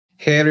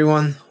Hey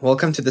everyone,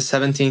 welcome to the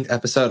 17th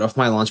episode of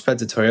my Launchpad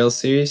tutorial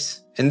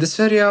series. In this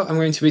video, I'm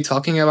going to be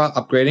talking about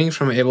upgrading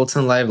from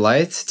Ableton Live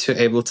Lite to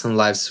Ableton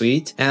Live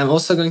Suite, and I'm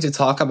also going to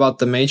talk about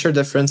the major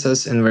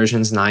differences in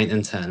versions 9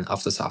 and 10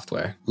 of the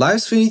software.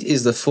 Live Suite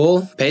is the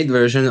full, paid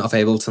version of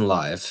Ableton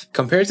Live.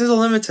 Compared to the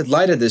limited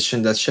Lite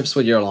edition that ships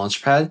with your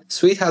Launchpad,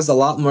 Suite has a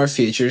lot more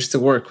features to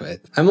work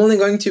with. I'm only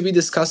going to be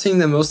discussing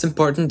the most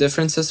important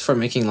differences for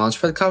making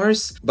Launchpad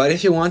covers, but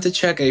if you want to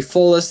check a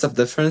full list of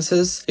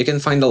differences, you can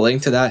find a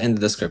link to that in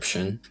the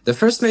description. The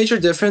first major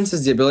difference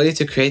is the ability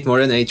to create more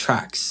than 8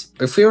 tracks.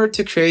 If we were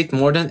to create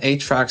more than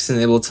 8 tracks in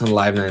Ableton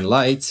Live 9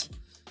 Lite,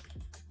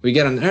 we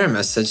get an error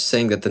message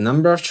saying that the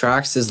number of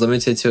tracks is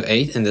limited to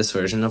 8 in this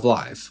version of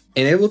Live.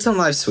 In Ableton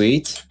Live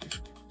Suite,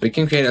 we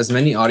can create as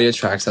many audio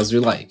tracks as we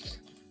like.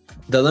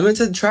 The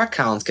limited track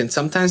count can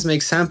sometimes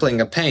make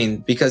sampling a pain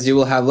because you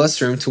will have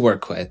less room to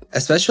work with,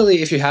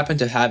 especially if you happen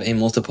to have a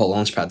multiple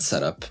Launchpad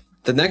setup.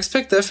 The next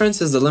big difference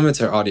is the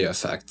limiter audio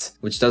effect,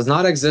 which does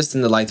not exist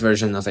in the Lite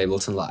version of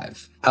Ableton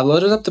Live. I've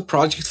loaded up the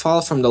project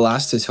file from the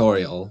last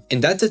tutorial.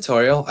 In that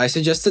tutorial, I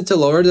suggested to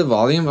lower the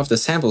volume of the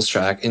samples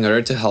track in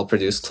order to help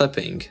reduce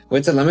clipping.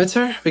 With the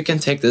limiter, we can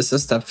take this a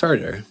step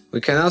further.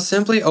 We can now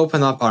simply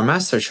open up our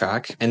master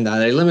track and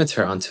add a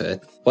limiter onto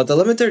it. What the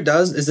limiter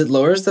does is it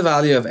lowers the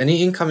value of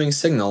any incoming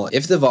signal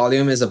if the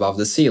volume is above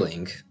the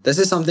ceiling. This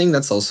is something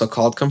that's also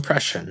called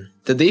compression.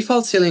 The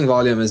default ceiling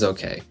volume is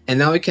okay. And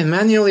now we can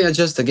manually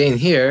adjust the gain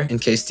here in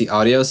case the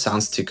audio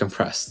sounds too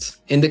compressed.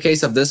 In the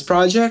case of this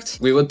project,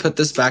 we would put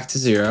this back to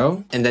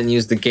 0 and then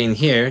use the gain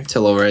here to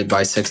lower it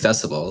by 6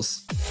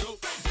 decibels.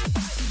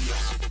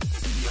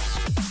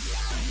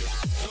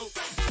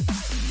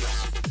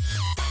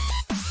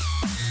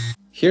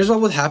 Here's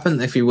what would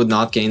happen if we would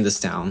not gain this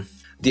down.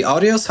 The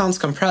audio sounds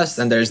compressed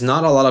and there's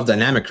not a lot of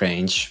dynamic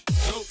range.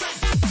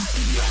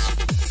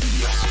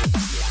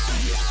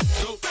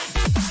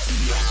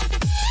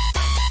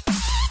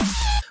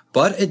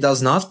 But it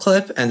does not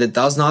clip and it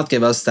does not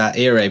give us that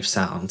ear rape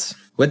sound.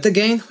 With the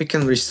gain, we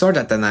can restore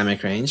that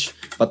dynamic range,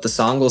 but the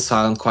song will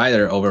sound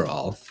quieter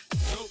overall.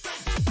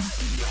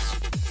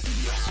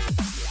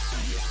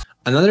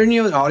 Another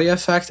new audio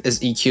effect is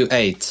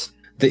EQ8.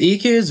 The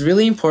EQ is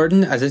really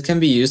important as it can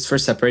be used for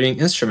separating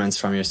instruments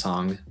from your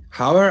song.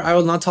 However, I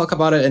will not talk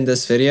about it in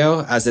this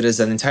video as it is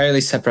an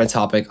entirely separate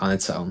topic on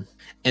its own.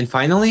 And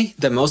finally,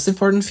 the most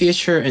important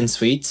feature in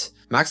Suite,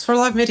 Max for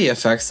Live MIDI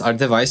effects are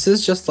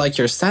devices just like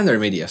your standard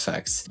MIDI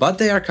effects, but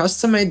they are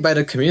custom made by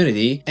the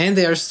community and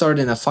they are stored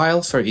in a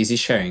file for easy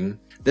sharing.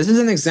 This is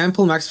an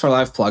example Max for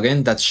Live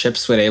plugin that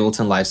ships with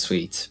Ableton Live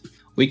Suite.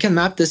 We can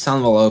map this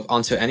envelope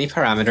onto any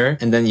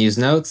parameter and then use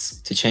notes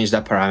to change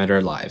that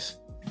parameter live.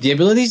 The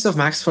abilities of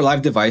Max for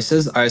Live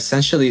devices are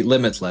essentially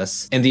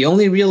limitless, and the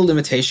only real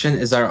limitation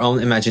is our own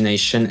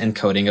imagination and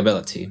coding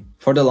ability.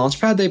 For the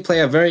Launchpad, they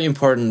play a very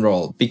important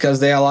role, because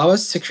they allow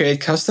us to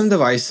create custom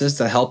devices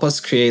that help us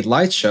create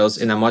light shows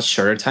in a much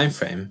shorter time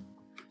frame.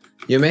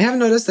 You may have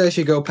noticed that if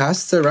you go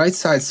past the right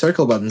side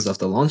circle buttons of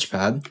the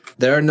Launchpad,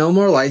 there are no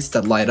more lights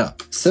that light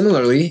up.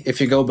 Similarly, if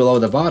you go below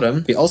the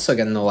bottom, we also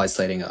get no lights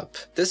lighting up.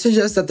 This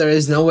suggests that there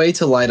is no way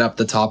to light up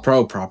the top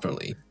row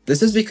properly.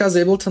 This is because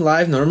Ableton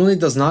Live normally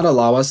does not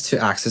allow us to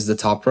access the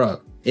top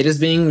row. It is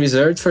being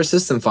reserved for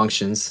system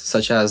functions,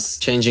 such as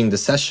changing the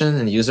session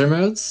and user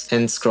modes,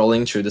 and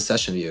scrolling through the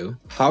session view.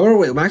 However,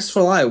 with Max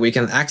for Live, we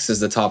can access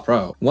the top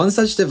row. One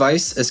such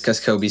device is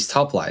Cascobe's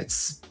top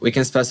lights. We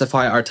can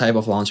specify our type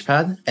of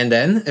Launchpad, and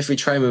then, if we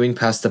try moving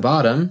past the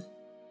bottom,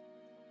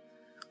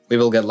 we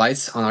will get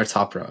lights on our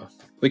top row.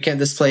 We can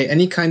display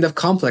any kind of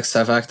complex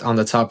effect on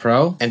the top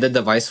row, and the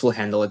device will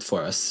handle it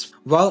for us.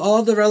 While all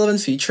of the relevant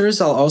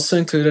features are also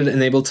included in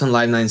Ableton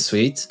Live 9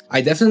 Suite,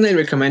 I definitely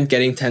recommend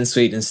getting 10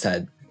 Suite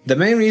instead. The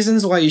main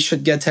reasons why you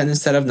should get 10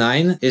 instead of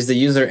 9 is the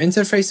user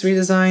interface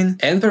redesign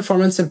and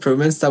performance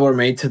improvements that were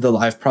made to the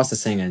live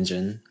processing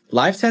engine.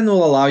 Live 10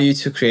 will allow you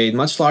to create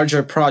much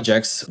larger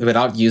projects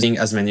without using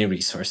as many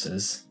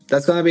resources.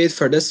 That's gonna be it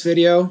for this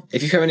video.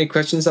 If you have any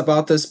questions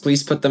about this,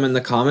 please put them in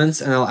the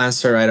comments and I'll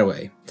answer right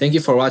away. Thank you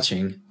for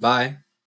watching. Bye!